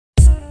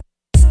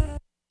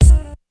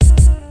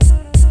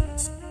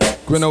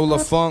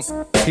Granola funk,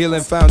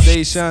 healing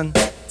foundation.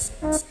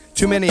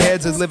 Too many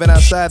heads is living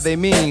outside their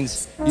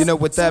means. You know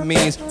what that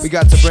means, we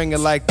got to bring it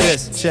like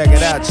this. Check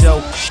it out, yo.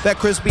 That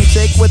crispy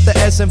take with the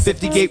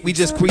SM50 gate. We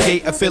just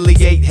create,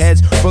 affiliate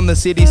heads from the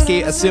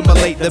cityscape,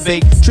 assimilate the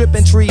bait.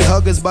 Tripping tree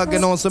huggers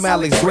bugging on some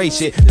Alex Gray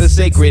shit. The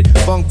sacred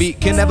funk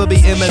beat can never be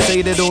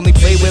imitated, only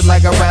play with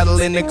like a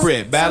rattle in the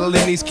crib.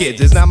 Battling these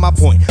kids is not my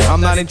point.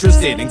 I'm not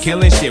interested in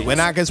killing shit when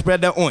I can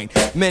spread the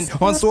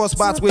ointment on sore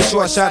spots with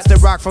short shots that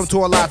rock from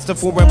tour lots to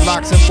foreign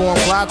blocks and form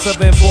plots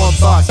of informed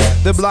thoughts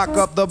that block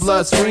up the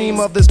bloodstream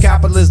of this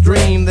capitalist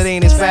dream that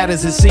ain't as fat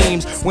as it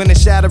seems. When the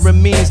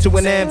shattering means to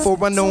an end for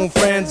unknown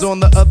friends on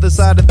the other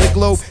side of the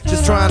globe,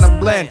 just trying to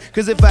blend.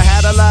 Cause if I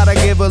had a lot,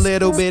 I'd give a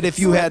little bit. If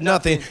you had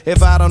nothing,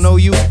 if I don't know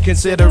you,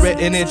 consider it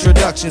an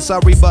introduction.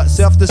 Sorry, but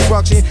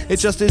self-destruction, it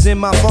just isn't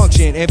my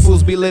function. And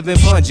fools be living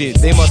pungent,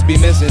 they must be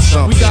missing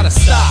something. We gotta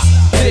stop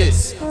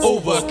this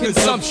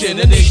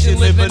overconsumption. A nation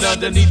living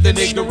underneath an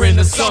ignorant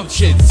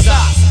assumption.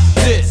 Stop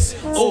this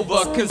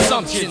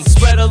overconsumption.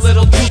 Spread a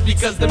little truth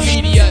because the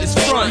media is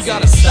front. We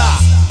gotta stop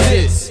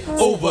this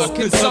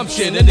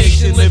overconsumption. A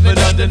nation living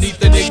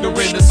underneath an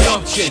ignorant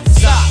assumption.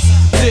 Stop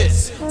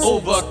this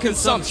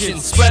overconsumption.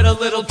 Spread a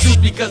little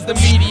truth because the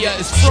media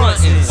is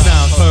frontin'.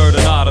 Sounds heard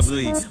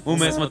inaudibly.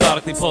 Movements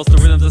methodically pulse the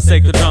rhythms of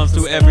sacred drums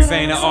through every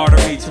vein and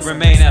artery to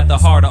remain at the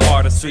heart of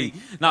artistry.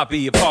 Not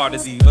be a part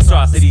of the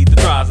atrocity that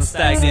drives in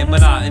stagnant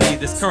monotony.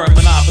 This current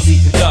monopoly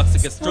conducts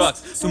and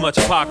constructs too much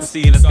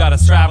hypocrisy, and it's got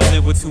us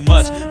traveling with too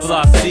much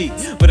velocity.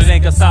 But it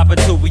ain't gonna stop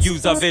until we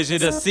use our vision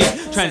to see,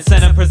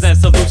 transcend and present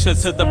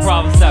solutions to the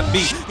problems that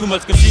be. Too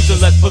much confusion,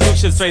 less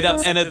pollution, straight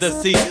up enter the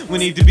sea. We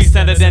need to be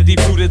centered and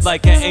deep-rooted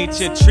like an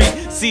ancient tree.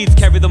 Seeds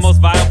carry the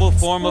most viable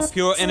form of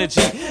pure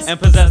energy and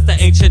possess the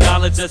ancient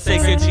knowledge of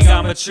sacred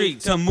geometry.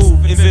 To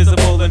move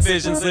invisible and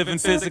visions living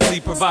physically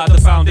provide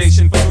the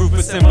foundation for group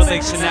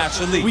assimilation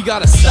naturally. We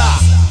gotta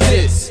stop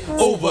this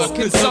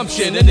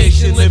overconsumption. A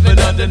nation living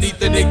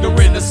underneath an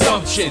ignorant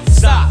assumption.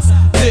 Stop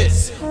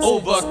this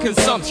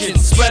overconsumption.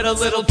 Spread a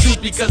little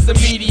truth because the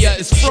media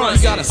is front.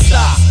 We gotta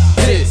stop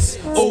this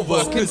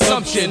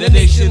overconsumption. A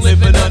nation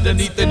living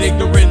underneath an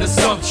ignorant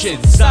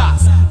assumption. Stop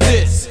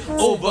this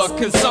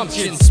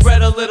overconsumption.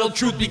 Spread a little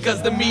truth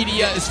because the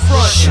media is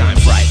front. Shine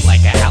bright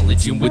like a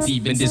halogen with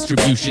even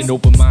distribution.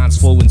 Open minds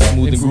flowing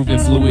smooth and grooving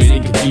fluid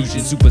in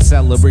confusion. Super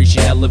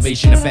celebration,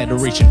 elevation, a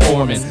federation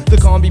forming. The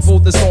calm before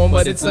the storm,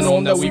 but it's the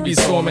norm that we be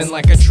storming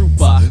like a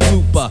trooper,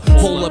 looper,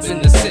 hole up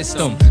in the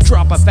system.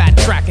 Drop a fat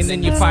track and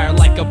then you fire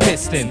like a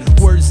piston.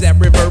 Words that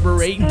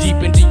reverberate deep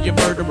into your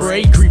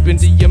vertebrae, creep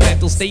into your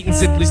mental state and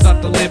simply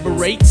start to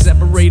liberate.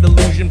 Separate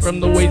illusion from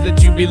the ways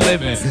that you be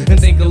living and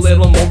think a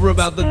little more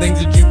about the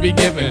things that you be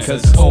given.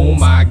 Cause oh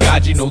my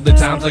god, you know the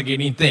times are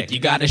getting thick. You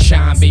gotta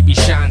shine, baby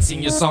shine,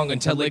 sing your song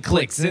until it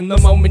clicks. In the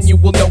moment you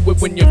will know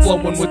it when you're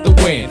flowing with the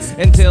wind.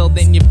 Until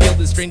then you feel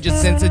the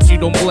strangest sense that you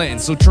don't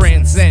blend. So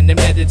transcend and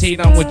meditate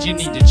on what you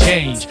need to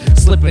change.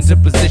 Slip into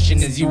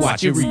position as you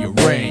watch it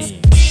rearrange.